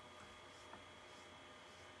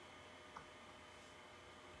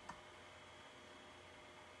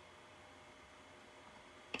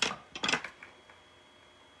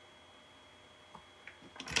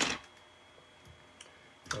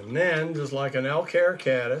 And then, just like an elk hair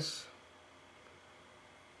caddis,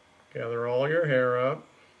 gather all your hair up,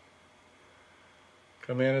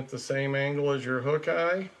 come in at the same angle as your hook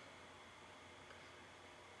eye,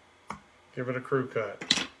 give it a crew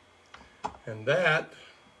cut. And that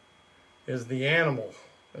is the animal.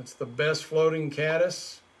 It's the best floating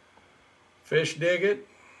caddis. Fish dig it,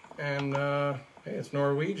 and hey, it's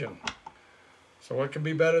Norwegian. So what could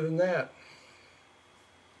be better than that?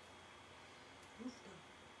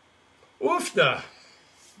 Oofda!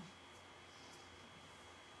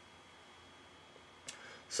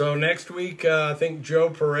 So next week, I think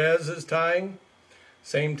Joe Perez is tying.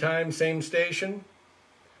 Same time, same station.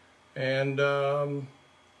 And I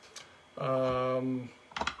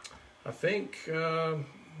think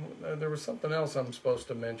there was something else I'm supposed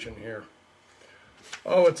to mention here.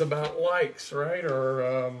 Oh, it's about likes, right?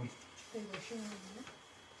 Or They were sharing it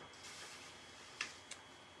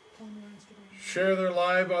on their Instagram. share their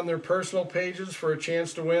live on their personal pages for a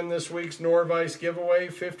chance to win this week's Norvise giveaway.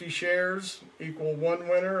 50 shares equal 1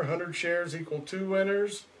 winner. 100 shares equal 2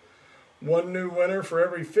 winners. 1 new winner for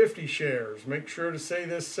every 50 shares. Make sure to say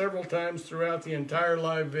this several times throughout the entire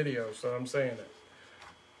live video, so I'm saying it.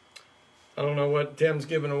 I don't know what Tim's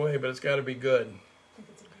giving away, but it's got to be good. I think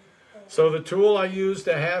it's a good, So the tool I used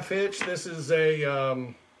to half hitch, this is a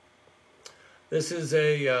I think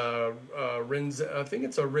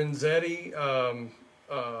it's a Renzetti.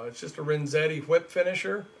 It's just a Renzetti whip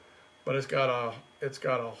finisher, but it's got a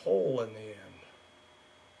hole in the end.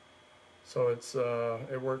 So it's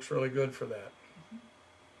it works really good for that.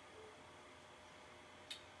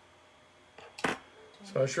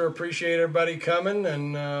 So I sure appreciate everybody coming.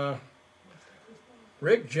 And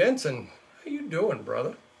Rick Jensen, how you doing,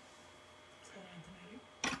 brother?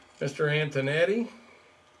 Mr. Antonetti.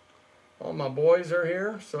 All my boys are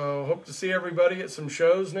here, so hope to see everybody at some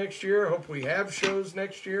shows next year. Hope we have shows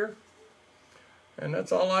next year. And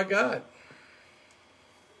that's all I got.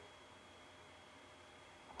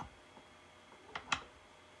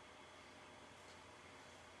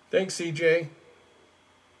 Thanks, CJ.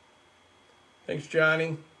 Thanks,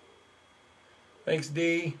 Johnny. Thanks,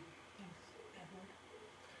 D.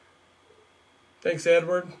 Thanks,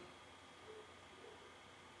 Edward.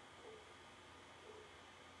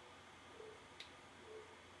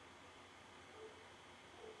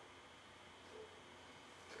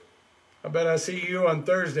 I bet I see you on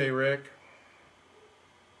Thursday, Rick.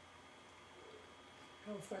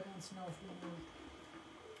 Oh, Fred wants to know if we move.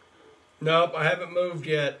 Nope, I haven't moved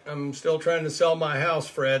yet. I'm still trying to sell my house,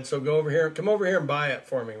 Fred, so go over here. Come over here and buy it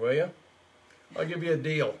for me, will you? I'll give you a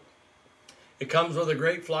deal. It comes with a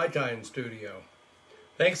great fly tying studio.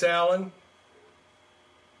 Thanks, Alan.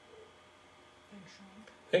 Thanks, Sean.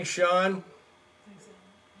 Thanks, Sean. Thanks, Alan.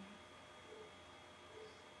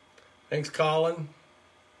 Thanks, Colin.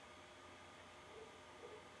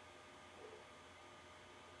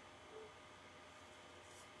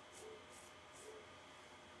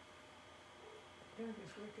 Yeah, I guess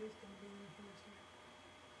Rick is going to be in Thursday.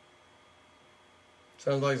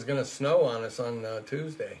 Sounds like it's going to snow on us on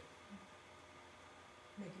Tuesday.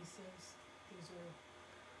 Mickey says these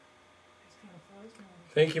kind of flies now.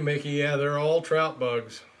 Thank you, Mickey. Yeah, they're all trout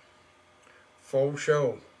bugs. Full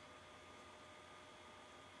show.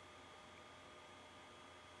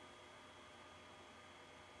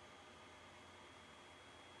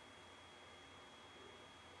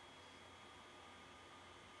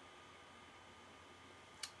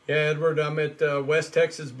 Yeah, Edward, I'm at West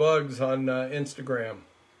Texas Bugs on Instagram.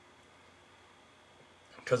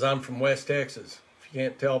 Because I'm from West Texas. If you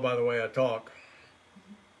can't tell by the way I talk.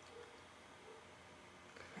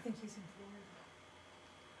 I think he's in Florida.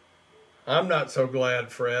 I'm not so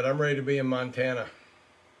glad, Fred. I'm ready to be in Montana.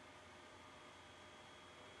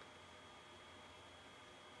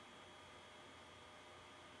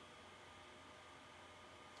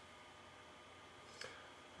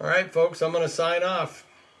 All right, folks, I'm going to sign off.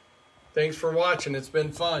 Thanks for watching. It's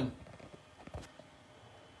been fun.